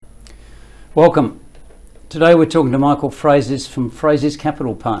Welcome. Today we're talking to Michael Frazis from Frazis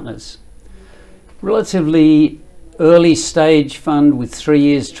Capital Partners. Relatively early stage fund with 3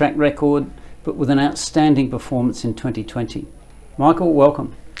 years track record, but with an outstanding performance in 2020. Michael,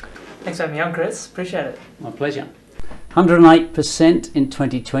 welcome. Thanks for having me on, Chris. Appreciate it. My pleasure. 108% in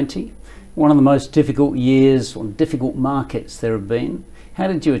 2020, one of the most difficult years or difficult markets there have been. How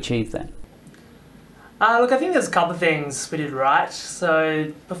did you achieve that? Look, I think there's a couple of things we did right.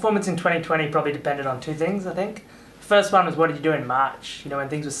 So performance in 2020 probably depended on two things, I think. The first one was, what did you do in March? When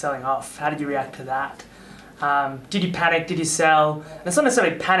things were selling off, how did you react to that? Did you panic? Did you sell? And it's not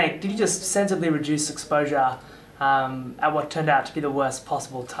necessarily panic. Did you just sensibly reduce exposure at what turned out to be the worst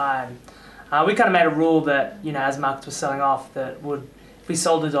possible time? We kind of made a rule that, as markets were selling off, that if we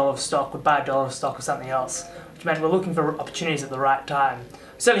sold $1 of stock, we'd buy $1 of stock or something else, which meant we're looking for opportunities at the right time.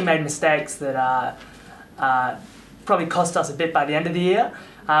 We certainly made mistakes that probably cost us a bit by the end of the year,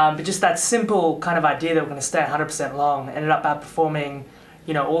 but just that simple kind of idea that we're going to stay 100% long ended up outperforming,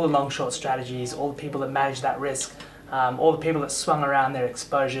 all the long-short strategies, all the people that managed that risk, all the people that swung around their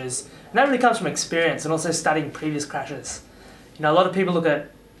exposures. And that really comes from experience and also studying previous crashes. A lot of people look at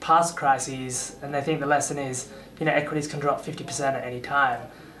past crises and they think the lesson is, equities can drop 50% at any time.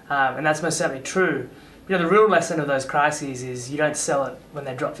 And that's most certainly true. The real lesson of those crises is you don't sell it when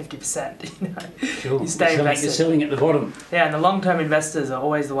they drop 50%. Sure. You stay invested. You're selling at the bottom. Yeah, and the long-term investors are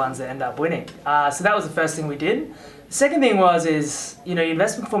always the ones that end up winning. So that was the first thing we did. The second thing your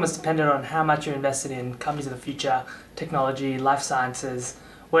investment performance depended on how much you're invested in companies of the future, technology, life sciences,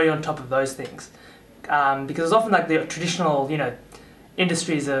 where you're on top of those things. Because it's often like the traditional,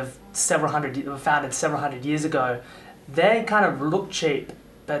 industries of were founded several hundred years ago, they kind of look cheap,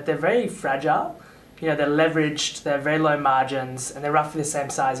 but they're very fragile. They're leveraged, they're very low margins, and they're roughly the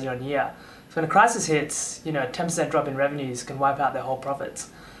same size year on year. So when a crisis hits, a 10% drop in revenues can wipe out their whole profits.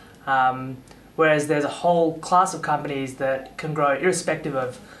 Whereas there's a whole class of companies that can grow irrespective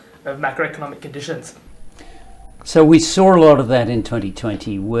of macroeconomic conditions. So we saw a lot of that in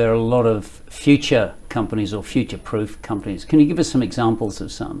 2020, where a lot of future companies or future-proof companies. Can you give us some examples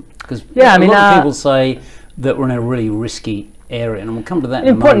of some? Because a lot of people say that we're in a really risky area, and we'll come to that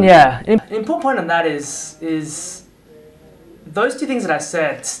in a moment. The important point on that is those two things that I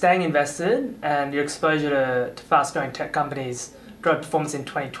said, staying invested and your exposure to fast-growing tech companies drove performance in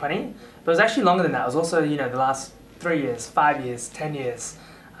 2020. But it was actually longer than that. It was also, the last 3 years, 5 years, 10 years.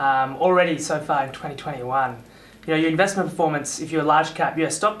 Already so far in 2021. Your investment performance, if you're a large cap, you're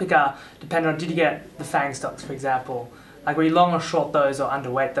a stock picker, depending on did you get the FANG stocks, for example. Like were you long or short those or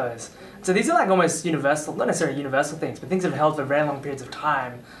underweight those? So these are like almost universal, not necessarily universal things, but things that have held for very long periods of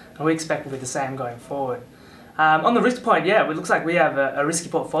time, and we expect will be the same going forward. On the risk point, it looks like we have a risky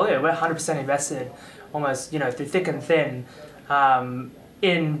portfolio. We're 100% invested, almost through thick and thin,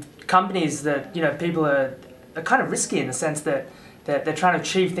 in companies that people are kind of risky in the sense that they're trying to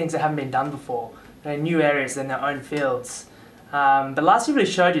achieve things that haven't been done before. They're in new areas in their own fields. But last year really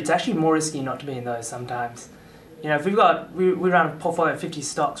showed you it's actually more risky not to be in those sometimes. If we run a portfolio of 50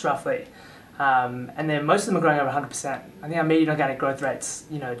 stocks roughly, and then most of them are growing over 100%. I think our median organic growth rate's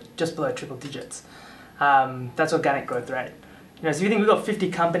just below triple digits. That's organic growth rate. So if you think we've got 50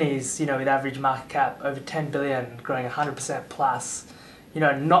 companies, with average market cap over 10 billion, growing 100% plus,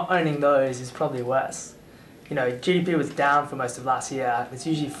 not owning those is probably worse. GDP was down for most of last year. It's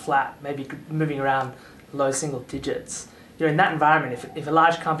usually flat, maybe moving around low single digits. In that environment, if a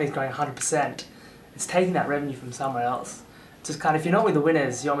large company is growing 100%, it's taking that revenue from somewhere else. It's just kind of, if you're not with the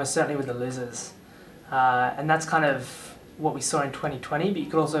winners, you're almost certainly with the losers. And that's kind of what we saw in 2020, but you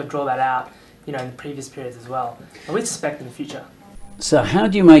could also draw that out, in the previous periods as well. And we suspect in the future. So how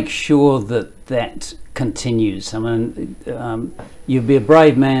do you make sure that continues? I mean, you'd be a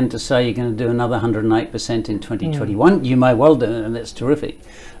brave man to say you're going to do another 108% in 2021. You may well do, and that's terrific.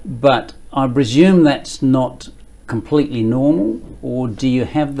 But I presume that's not completely normal, or do you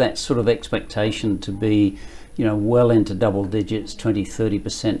have that sort of expectation to be, well into double digits,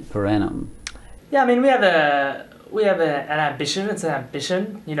 20-30% per annum? Yeah, I mean, we have an ambition. It's an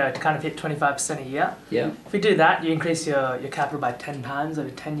ambition, to kind of hit 25% a year. Yeah. If we do that, you increase your capital by 10 times over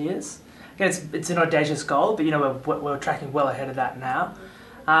 10 years. Again, it's an audacious goal, but we're tracking well ahead of that now.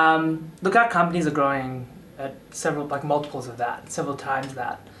 Look, our companies are growing at several, multiples of that, several times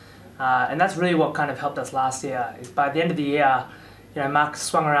that. And that's really what kind of helped us last year, is by the end of the year, markets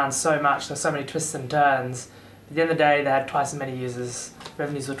swung around so much, there's so many twists and turns. At the end of the day, they had twice as many users,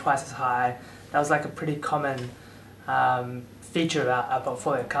 revenues were twice as high. That was like a pretty common feature of our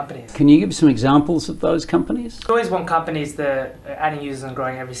portfolio companies. Can you give some examples of those companies? We always want companies that are adding users and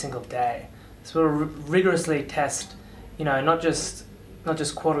growing every single day. So we'll rigorously test, not just not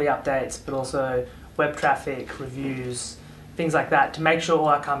just quarterly updates, but also web traffic, reviews, things like that, to make sure all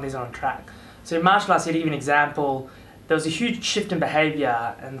our companies are on track. So in March last year, to give you an example, there was a huge shift in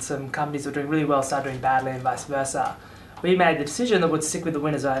behaviour, and some companies that were doing really well started doing badly and vice versa. We made the decision that we'd stick with the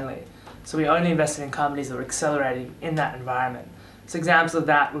winners only. So we only invested in companies that were accelerating in that environment. So examples of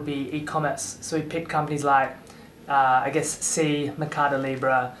that would be e-commerce. So we picked companies like, Sea, Mercado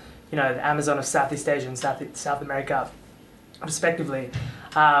Libre, the Amazon of Southeast Asia and South America, respectively,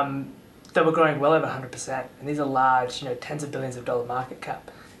 that were growing well over 100%. And these are large, tens of billions of dollar market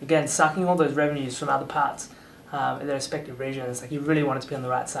cap. Again, sucking all those revenues from other parts in their respective regions. Like, you really wanted to be on the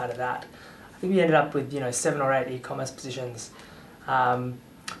right side of that. I think we ended up with 7 or 8 e-commerce positions.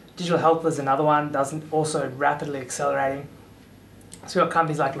 Digital health was another one that was also rapidly accelerating. So we've got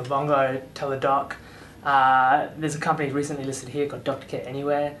companies like Livongo, Teladoc. There's a company recently listed here called Dr. Care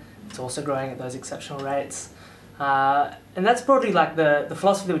Anywhere. It's also growing at those exceptional rates. And that's probably like the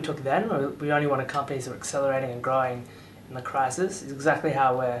philosophy that we took then, where we only wanted companies that were accelerating and growing in the crisis, is exactly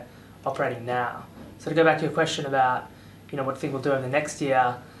how we're operating now. So to go back to your question about, what I think we'll do over the next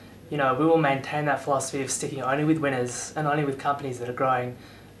year, we will maintain that philosophy of sticking only with winners and only with companies that are growing,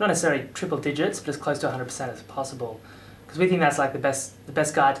 not necessarily triple digits, but as close to 100% as possible. Because we think that's like the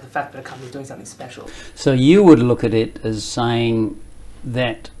best guide to the fact that a company is doing something special. So you would look at it as saying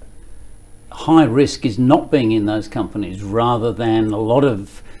that high risk is not being in those companies, rather than a lot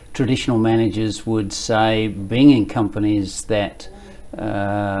of traditional managers would say being in companies that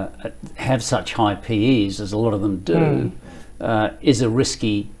have such high PEs, as a lot of them do, is a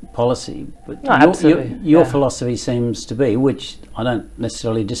risky policy. But your philosophy seems to be, which I don't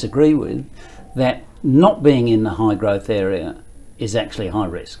necessarily disagree with, that not being in the high growth area is actually high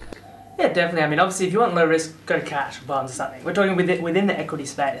risk. Yeah, definitely. I mean, obviously, if you want low risk, go to cash or bonds or something. We're talking within the equity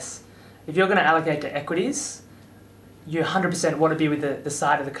space. If you're going to allocate to equities, you 100% want to be with the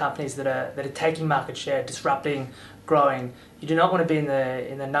side of the companies that are taking market share, disrupting, growing. You do not want to be in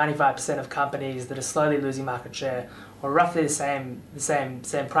the 95% of companies that are slowly losing market share, or roughly the same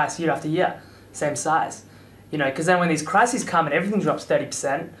price year after year, same size. Because then when these crises come and everything drops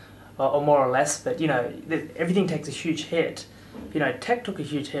 30% or more or less, but everything takes a huge hit. Tech took a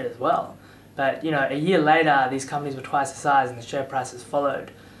huge hit as well. But a year later, these companies were twice the size and the share prices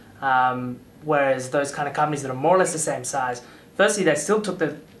followed. Whereas those kind of companies that are more or less the same size, firstly, they still took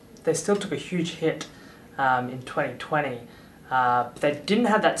a huge hit in 2020. But they didn't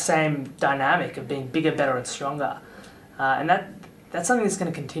have that same dynamic of being bigger, better, and stronger. And that's something that's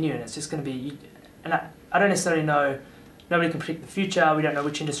going to continue, and it's just going to be. And I don't necessarily know. Nobody can predict the future. We don't know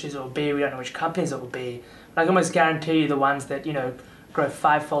which industries it will be. We don't know which companies it will be. But I can almost guarantee you the ones that grow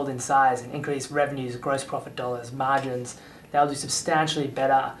fivefold in size and increase revenues, gross profit dollars, margins, they'll do substantially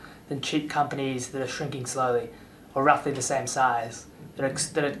better than cheap companies that are shrinking slowly, or roughly the same size, that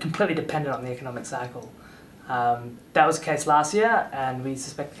are completely dependent on the economic cycle. That was the case last year, and we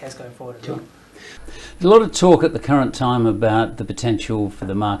suspect the case going forward as well. There's a lot of talk at the current time about the potential for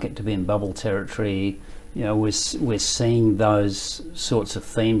the market to be in bubble territory. We're seeing those sorts of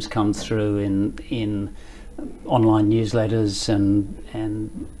themes come through in online newsletters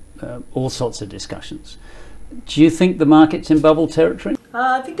and all sorts of discussions. Do you think the market's in bubble territory?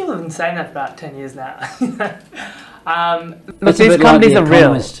 I think people have been saying that for about 10 years now. But these companies are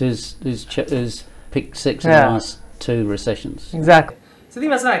real. Who's picked 6 of the last 2 recessions. Exactly. So the thing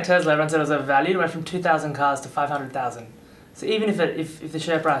about something like Tesla, everyone said it was overvalued. It went from 2,000 cars to 500,000. So even if the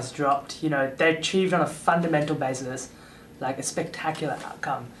share price dropped, they achieved on a fundamental basis like a spectacular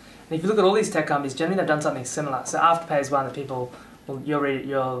outcome. And if you look at all these tech companies, generally they've done something similar. So Afterpay is one that people,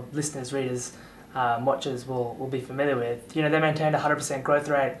 your listeners, readers, watchers will be familiar with. They maintained a 100% growth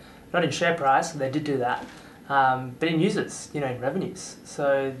rate, not in share price, they did do that, but in users, in revenues.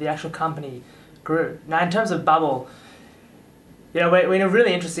 So the actual company grew. Now, in terms of bubble, we're in a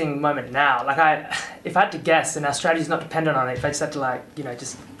really interesting moment now. If I had to guess, and our strategy is not dependent on it, if I just had to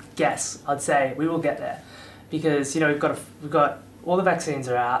just guess, I'd say we will get there, because we've got all the vaccines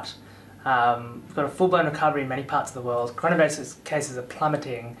are out. We've got a full-blown recovery in many parts of the world. Coronavirus cases are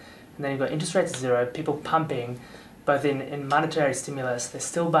plummeting. And then you've got interest rates at 0, people pumping, both in monetary stimulus. They're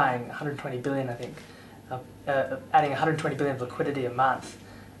still buying 120 billion, I think, adding 120 billion of liquidity a month.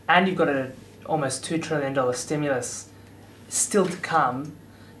 And you've got an almost $2 trillion stimulus still to come.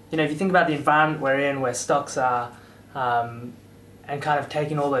 If you think about the environment we're in, where stocks are, and kind of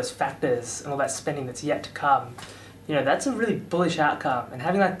taking all those factors and all that spending that's yet to come, that's a really bullish outcome. And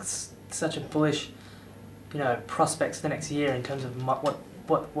having such a bullish, prospects for the next year in terms of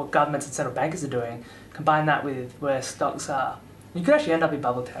what governments and central bankers are doing, combine that with where stocks are, you could actually end up in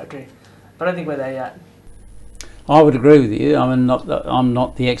bubble territory. But I don't think we're there yet. I would agree with you. I'm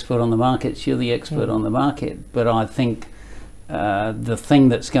not the expert on the markets. You're the expert on the market. But I think the thing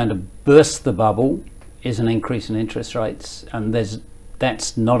that's going to burst the bubble is an increase in interest rates, and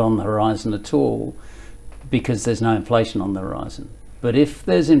that's not on the horizon at all, because there's no inflation on the horizon. But if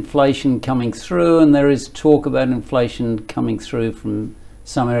there's inflation coming through, and there is talk about inflation coming through from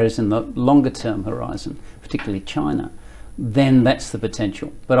some areas in the longer term horizon, particularly China, then that's the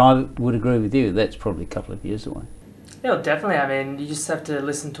potential. But I would agree with you, that's probably a couple of years away. Yeah, well, definitely. I mean, you just have to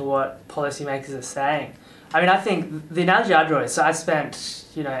listen to what policymakers are saying. I mean, I think the analogy I draw is, so I spent,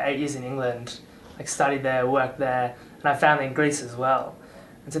 8 years in England, like studied there, worked there, and I have family in Greece as well.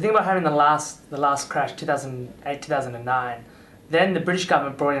 And so think about having the last crash, 2008, 2009. Then the British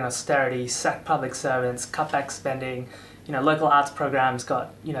government brought in austerity, sacked public servants, cut back spending, local arts programs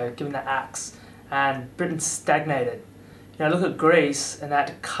got, given the axe, and Britain stagnated. Look at Greece, and they had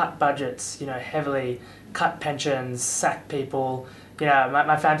to cut budgets, heavily, cut pensions, sack people.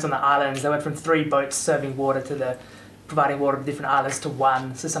 My family's on the islands. They went from 3 boats serving water to providing water to different islands to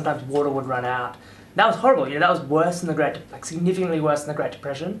 1. So sometimes water would run out. That was horrible. That was worse than significantly worse than the Great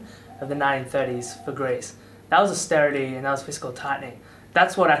Depression of the 1930s for Greece. That was austerity and that was fiscal tightening.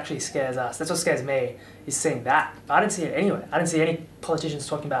 That's what actually scares us. That's what scares me, is seeing that. But I didn't see it anywhere. I didn't see any politicians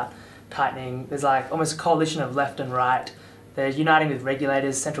talking about tightening. There's almost a coalition of left and right. They're uniting with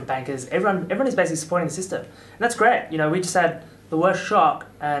regulators, central bankers. Everyone is basically supporting the system. And that's great. We just had the worst shock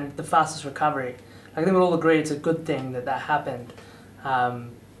and the fastest recovery. I think we'll all agree it's a good thing that happened. I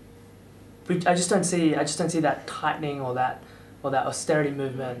just don't see that tightening or that austerity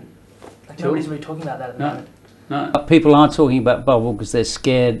movement. Nobody's really talking about that at the moment. No, people are talking about bubble because they're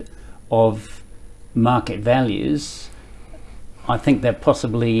scared of market values. I think they're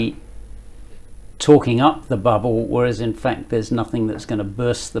possibly talking up the bubble, whereas in fact there's nothing that's going to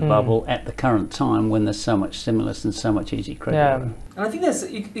burst the bubble at the current time when there's so much stimulus and so much easy credit. Yeah, and I think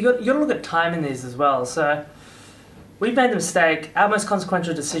you got to look at time in these as well. So we've made the mistake. Our most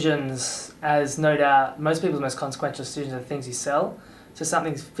consequential decisions, as no doubt most people's most consequential decisions, are the things you sell. So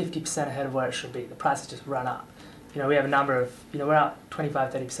something's 50% ahead of where it should be. The price has just run up. We have a number of, we're up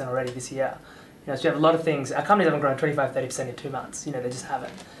 25-30% already this year. So we have a lot of things. Our companies haven't grown 25-30% in 2 months. They just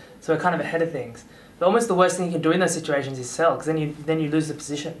haven't. So we're kind of ahead of things. But almost the worst thing you can do in those situations is sell, because then you lose the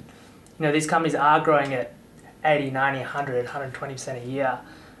position. These companies are growing at 80, 90, 100, 120% a year.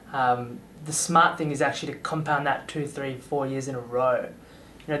 The smart thing is actually to compound that 2, 3, 4 years in a row.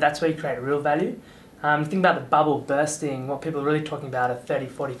 That's where you create real value. Think about the bubble bursting. What people are really talking about are 30,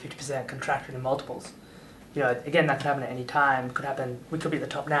 40, 50% contraction in multiples. Again, that could happen at any time. Could happen. We could be at the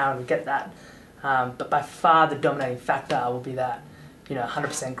top now, and we get that. But by far, the dominating factor will be that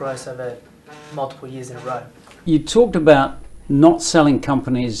 100% growth over multiple years in a row. You talked about not selling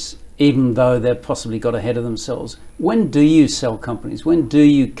companies even though they've possibly got ahead of themselves. When do you sell companies? When do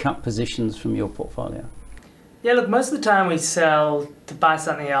you cut positions from your portfolio? Yeah, look, most of the time we sell to buy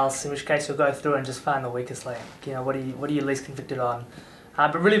something else, in which case you'll go through and just find the weakest link. What are you least convicted on?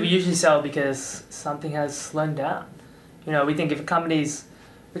 But really we usually sell because something has slowed down. We think if a company's,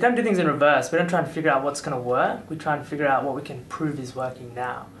 we kind of do things in reverse. We don't try and figure out what's going to work. We try and figure out what we can prove is working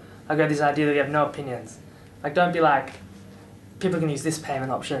now. I've got this idea that we have no opinions. Don't be like, people can use this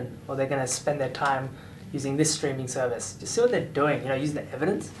payment option, or they're going to spend their time using this streaming service. Just see what they're doing, use the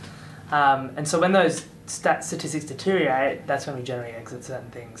evidence. And so when those statistics deteriorate, that's when we generally exit certain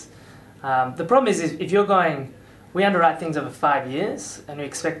things. The problem is if you're going, we underwrite things over 5 years, and we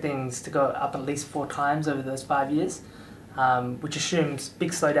expect things to go up at least 4 times over those 5 years, which assumes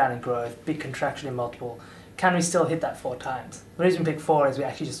big slowdown in growth, big contraction in multiple. Can we still hit that 4 times? The reason we pick 4 is we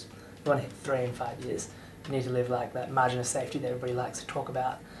actually just want to hit 3 in 5 years. We need to live like that margin of safety that everybody likes to talk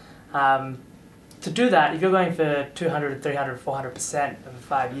about. To do that, if you're going for 200, 300, 400% over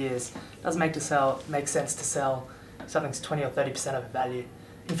 5 years, it doesn't make sense to sell something's 20 or 30% of value.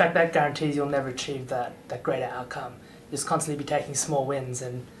 In fact, that guarantees you'll never achieve that greater outcome. You'll just constantly be taking small wins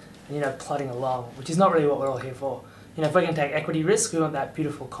and plodding along, which is not really what we're all here for. If we're going to take equity risk, we want that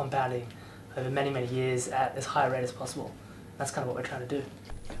beautiful compounding over many, many years at as high a rate as possible. That's kind of what we're trying to do.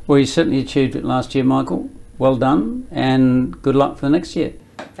 Well, you certainly achieved it last year, Michael. Well done, and good luck for the next year.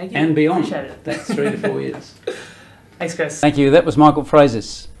 Thank you. And beyond. Appreciate it. That's 3 to 4 years. Thanks, Chris. Thank you. That was Michael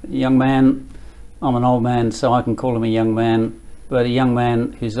Frazis, a young man. I'm an old man, so I can call him a young man, but a young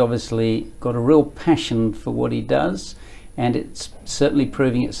man who's obviously got a real passion for what he does, and it's certainly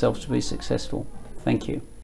proving itself to be successful. Thank you.